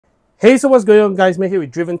Hey, so what's going on guys, Matt here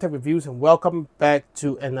with Driven Tech Reviews and welcome back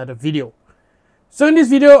to another video. So in this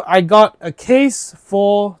video, I got a case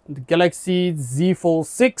for the Galaxy Z Fold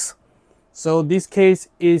 6. So this case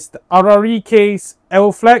is the Araree case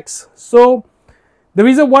Aero Flex. So the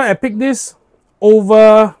reason why I picked this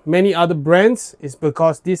over many other brands is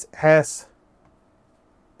because this has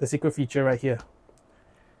the secret feature right here.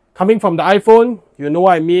 Coming from the iPhone, you know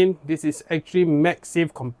what I mean, this is actually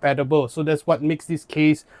MagSafe compatible. So that's what makes this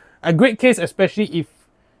case a great case, especially if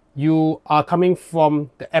you are coming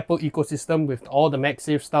from the Apple ecosystem with all the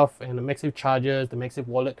MagSafe stuff and the MagSafe chargers, the MagSafe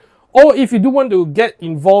wallet. Or if you do want to get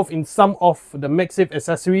involved in some of the MagSafe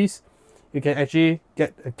accessories, you can actually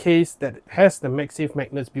get a case that has the MagSafe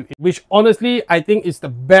magnets built in, which honestly I think is the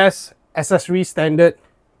best accessory standard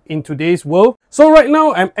in today's world. So right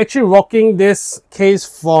now I'm actually rocking this case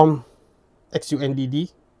from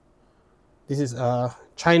XUNDD. This is a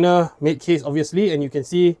China made case obviously, and you can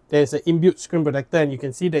see there's an inbuilt screen protector and you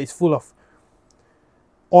can see that it's full of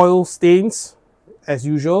oil stains as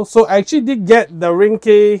usual. So I actually did get the Ring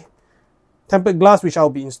K tempered glass, which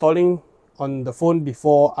I'll be installing on the phone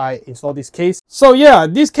before I install this case. So yeah,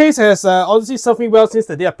 this case has honestly served me well since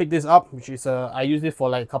the day I picked this up, which is I used it for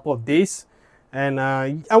like a couple of days. And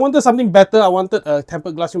I wanted something better. I wanted a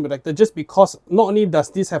tempered glass screen protector just because not only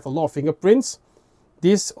does this have a lot of fingerprints,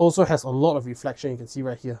 this also has a lot of reflection. You can see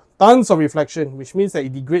right here, tons of reflection, which means that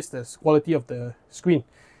it degrades the quality of the screen,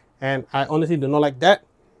 and I honestly do not like that.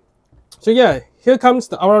 So yeah, here comes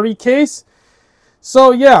the Araree case.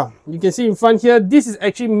 So yeah, you can see in front here, this is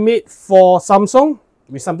actually made for Samsung,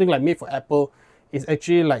 with something like made for Apple. It's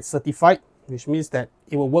actually like certified, which means that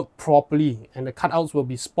it will work properly and the cutouts will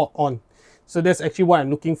be spot on. So that's actually what I'm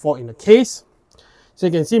looking for in the case. So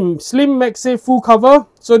you can see slim MagSafe full cover.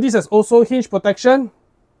 So this has also hinge protection. You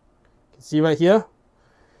can see right here.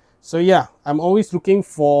 So yeah, I'm always looking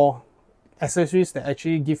for accessories that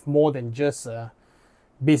actually give more than just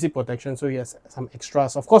basic protection. So yes, some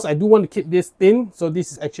extras. Of course, I do want to keep this thin. So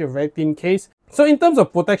this is actually a very thin case. So in terms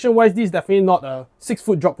of protection wise, this is definitely not a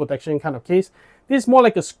 6-foot drop protection kind of case. This is more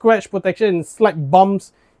like a scratch protection and slight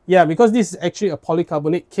bumps. Yeah, because this is actually a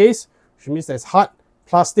polycarbonate case, which means there's hard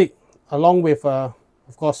plastic along with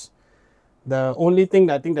of course, the only thing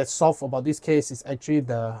that I think that's soft about this case is actually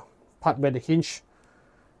the part where the hinge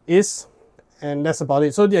is, and that's about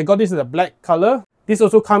it. So I got this in the black color. This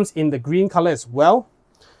also comes in the green color as well.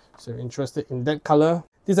 So if you're interested in that color,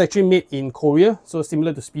 this is actually made in Korea, so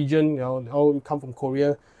similar to Spigen, you know, they all come from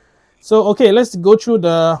Korea. So okay, let's go through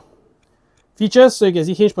the features. So you can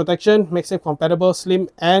see hinge protection, MagSafe compatible, slim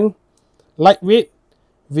and lightweight.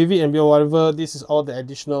 Vivid and whatever, this is all the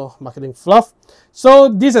additional marketing fluff. So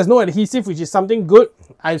this has no adhesive, which is something good.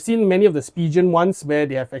 I've seen many of the Spigen ones where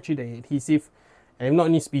they have actually the adhesive, and not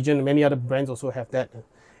only Spigen, many other brands also have that.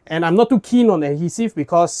 And I'm not too keen on adhesive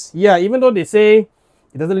because yeah, even though they say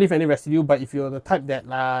it doesn't leave any residue, but if you're the type that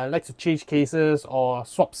likes to change cases or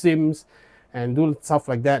swap SIMs and do stuff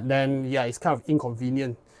like that, then yeah, it's kind of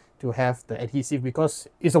inconvenient to have the adhesive because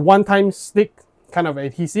it's a one-time stick kind of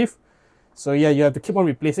adhesive. So yeah, you have to keep on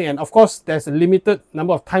replacing, and of course there's a limited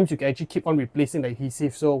number of times you can actually keep on replacing the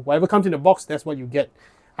adhesive. So whatever comes in the box, that's what you get.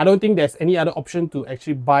 I don't think there's any other option to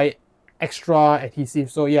actually buy extra adhesive.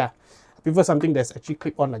 So yeah, I prefer something that's actually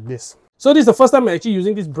clip on like this. So this is the first time I'm actually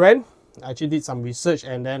using this brand. I actually did some research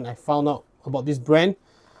and then I found out about this brand.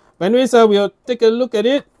 But anyways, we'll take a look at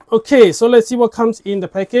it. Okay, so let's see what comes in the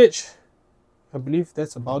package. I believe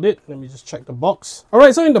that's about it. Let me just check the box.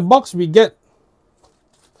 Alright, so in the box we get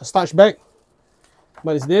a starch bag.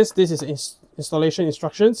 What is this? This is installation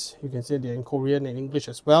instructions. You can see they're in Korean and English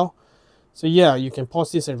as well. So yeah, you can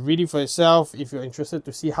pause this and read it for yourself if you're interested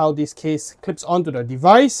to see how this case clips onto the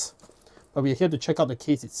device. But we're here to check out the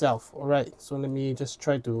case itself. Alright, so let me just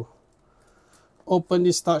try to open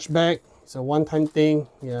this starch bag. It's a one-time thing.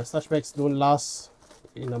 Yeah, starch bags don't last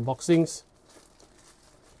in unboxings.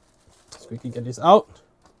 Let's quickly get this out.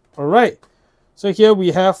 Alright, so here we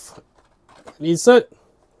have an insert.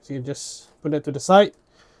 So you just put that to the side.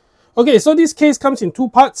 Okay, so this case comes in two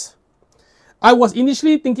parts. I was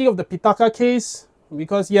initially thinking of the Pitaka case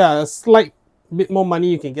because yeah, a slight bit more money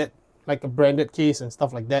you can get like a branded case and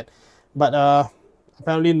stuff like that. But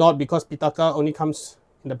apparently not, because Pitaka only comes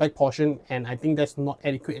in the back portion and I think that's not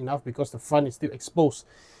adequate enough because the front is still exposed.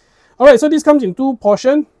 Alright, so this comes in two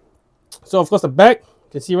portions. So of course the back,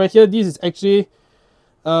 you can see right here, this is actually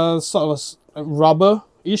sort of a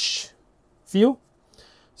rubber-ish feel.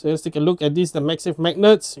 So let's take a look at this, the MagSafe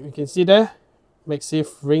magnets. You can see there, MagSafe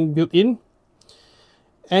ring built in.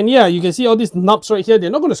 And yeah, you can see all these knobs right here. They're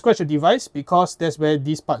not going to scratch the device because that's where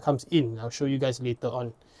this part comes in. I'll show you guys later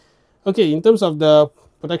on. Okay, in terms of the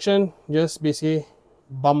protection, just basically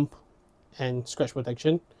bump and scratch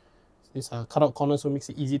protection. These are cutout corners, so it makes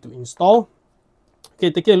it easy to install.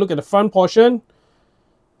 Okay, taking a look at the front portion.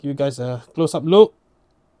 Give you guys a close-up look.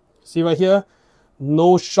 See right here,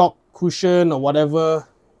 no shock cushion or whatever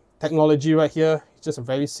technology right here. It's just a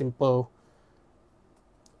very simple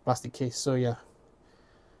plastic case. So yeah,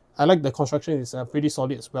 I like the construction. It's pretty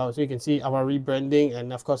solid as well. So you can see Araree branding,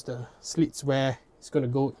 and of course the slits where it's going to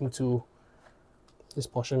go into this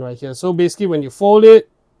portion right here. So basically when you fold it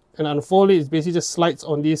and unfold it, it basically just slides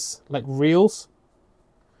on these like rails.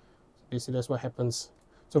 Basically that's what happens.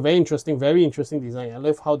 So very interesting design. I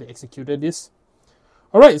love how they executed this.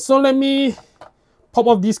 Alright, so let me pop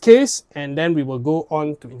off this case and then we will go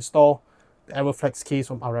on to install the Aeroflex case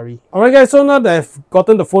from Araree. Alright guys, so now that I've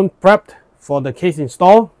gotten the phone prepped for the case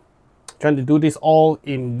install, trying to do this all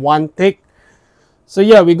in one take. So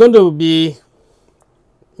yeah, we're going to be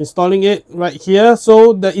installing it right here.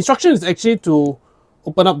 So the instruction is actually to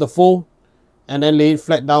open up the phone and then lay it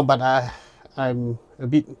flat down, but I'm a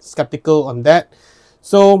bit skeptical on that.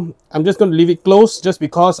 So I'm just going to leave it closed just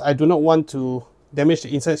because I do not want to damage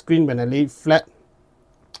the inside screen when I lay it flat.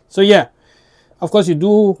 So yeah, of course you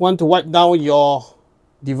do want to wipe down your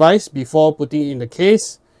device before putting it in the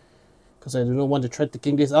case, because I do not want to try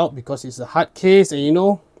taking this out because it's a hard case, and you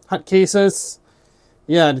know, hard cases,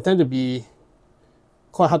 yeah, they tend to be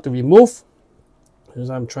quite hard to remove.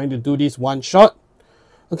 So I'm trying to do this one shot.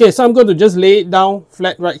 Okay, so I'm going to just lay it down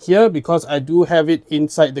flat right here because I do have it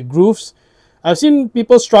inside the grooves. I've seen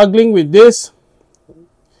people struggling with this,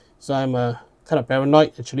 so I'm kind of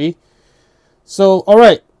paranoid actually. So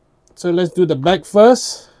alright, so let's do the back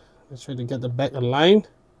first. Let's try to get the back aligned.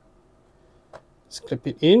 Let's clip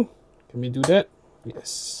it in. Can we do that?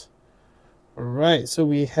 Yes. Alright, so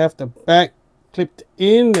we have the back clipped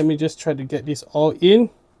in. Let me just try to get this all in.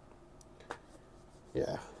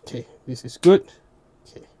 Yeah, okay, this is good.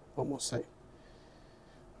 Okay, one more side.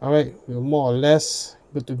 Alright, we're more or less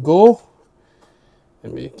good to go.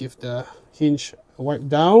 Let me give the hinge a wipe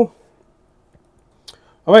down.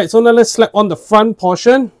 Alright, so now let's slap on the front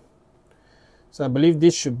portion. So I believe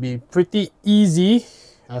this should be pretty easy,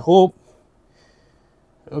 I hope.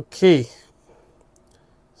 Okay,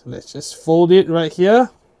 so let's just fold it right here.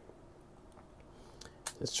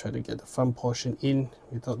 Let's try to get the front portion in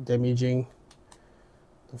without damaging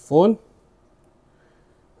the phone.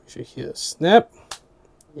 We should hear a snap.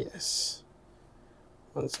 Yes.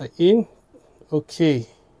 One side in. Okay.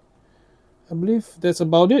 I believe that's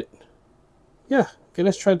about it. Yeah. Okay,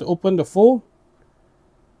 let's try to open the phone.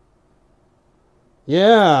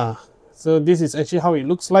 Yeah. So this is actually how it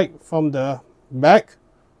looks like from the back.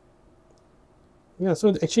 Yeah, so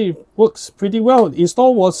it actually works pretty well. The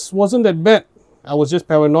install wasn't that bad. I was just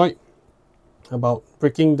paranoid about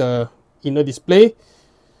breaking the inner display.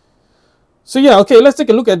 So yeah, okay, let's take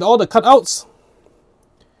a look at all the cutouts.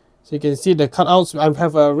 So you can see the cutouts. I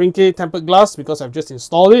have a wrinkly tempered glass because I've just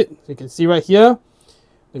installed it. So you can see right here.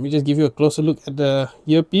 Let me just give you a closer look at the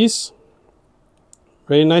earpiece.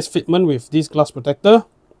 Very nice fitment with this glass protector.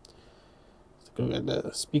 Let's look at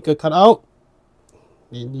the speaker cutout.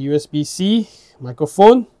 The USB-C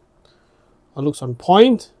microphone. All looks on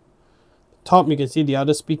point. Top, you can see the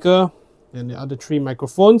other speaker and the other three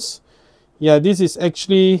microphones. Yeah, this is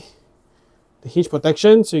actually the hinge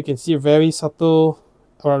protection, so you can see a very subtle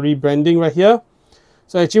Araree branding right here.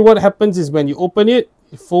 So actually what happens is when you open it,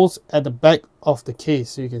 it folds at the back of the case.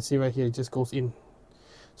 So you can see right here, it just goes in.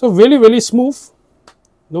 So really smooth.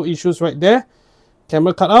 No issues right there.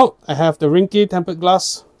 Camera cutout. I have the wrinkly tempered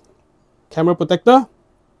glass camera protector.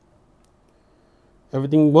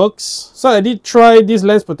 Everything works. So I did try this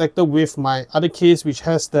lens protector with my other case, which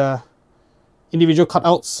has the individual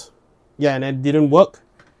cutouts. Yeah, and it didn't work.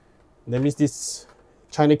 That means this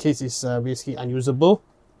China case is basically unusable.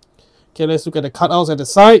 Okay, let's look at the cutouts at the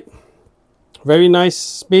side. Very nice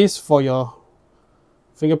space for your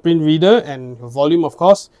fingerprint reader and your volume, of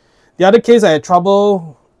course. The other case I had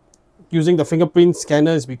trouble using the fingerprint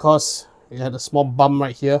scanner is because it had a small bump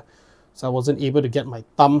right here. So I wasn't able to get my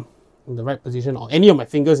thumb in the right position or any of my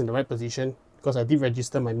fingers in the right position, because I did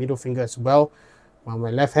register my middle finger as well on my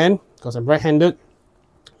left hand because I'm right-handed.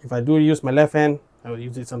 If I do use my left hand, I will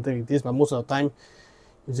use it something like this, but most of the time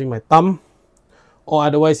using my thumb, or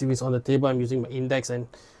otherwise if it's on the table I'm using my index, and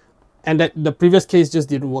that the previous case just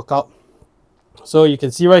didn't work out. So you can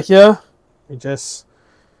see right here, we just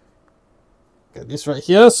get this right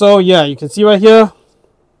here. So yeah, you can see right here,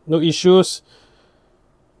 no issues.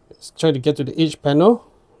 Let's try to get to the edge panel.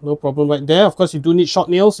 No problem right there. Of course, you do need short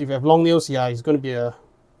nails. If you have long nails, yeah, it's going to be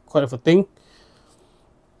quite of a thing.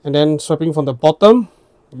 And then swiping from the bottom,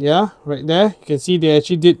 Yeah, right there. You can see they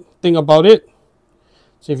actually did think about it.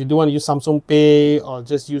 So if you do want to use Samsung Pay or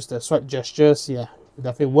just use the swipe gestures, yeah, it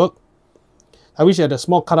definitely work. I wish I had a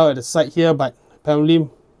small cutout at the side here, but apparently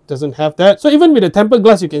doesn't have that. So even with the tempered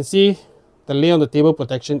glass, you can see the lay on the table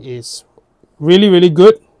protection is really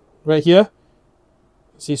good right here.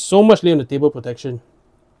 You see so much lay on the table protection,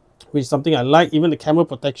 which is something I like. Even the camera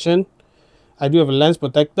protection, I do have a lens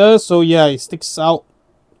protector, so yeah, it sticks out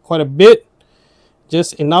quite a bit,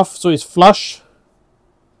 just enough so it's flush.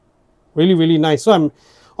 Really nice. So I'm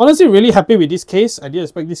honestly really happy with this case. I didn't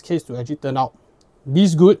expect this case to actually turn out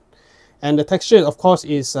this good. And the texture, of course,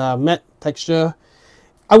 is matte texture.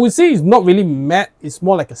 I would say it's not really matte, it's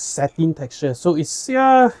more like a satin texture. So it's,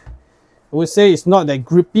 yeah, I would say it's not that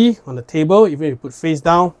grippy on the table. Even if you put face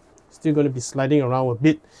down, it's still going to be sliding around a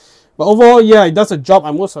bit. But overall, yeah, it does a job.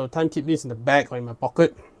 I most of the time keep this in the bag or in my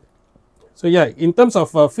pocket. So yeah, in terms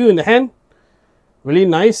of feel in the hand, really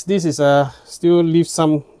nice. This is still leaves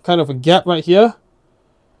some kind of a gap right here.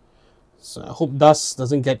 So I hope dust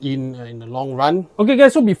doesn't get in the long run. Okay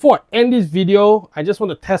guys, so before I end this video, I just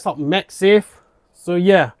want to test out MagSafe. So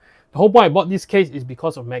yeah, the whole point I bought this case is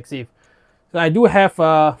because of MagSafe. So I do have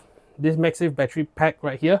this MagSafe battery pack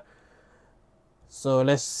right here. So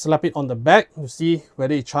let's slap it on the back to see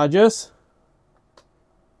whether it charges.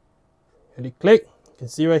 And it click, you can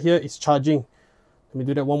see right here it's charging. Let me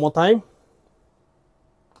do that one more time.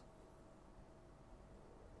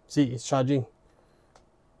 See, it's charging.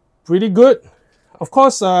 Pretty good. Of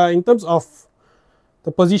course, in terms of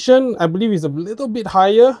the position, I believe it's a little bit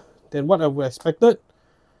higher than what I would have expected.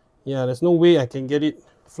 Yeah, there's no way I can get it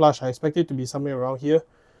flush. I expect it to be somewhere around here,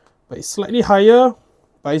 but it's slightly higher,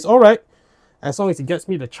 but it's alright as long as it gets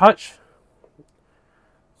me the charge.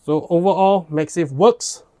 So overall, MagSafe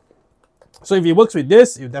works. So if it works with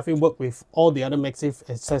this, it will definitely work with all the other MagSafe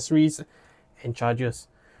accessories and chargers.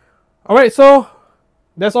 Alright, so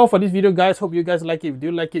that's all for this video guys. Hope you guys like it. If you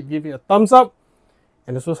do like it, give it a thumbs up.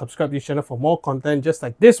 And also subscribe to this channel for more content just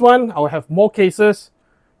like this one. I will have more cases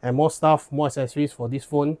and more stuff, more accessories for this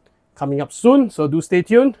phone coming up soon. So do stay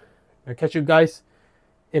tuned. I'll catch you guys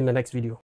in the next video.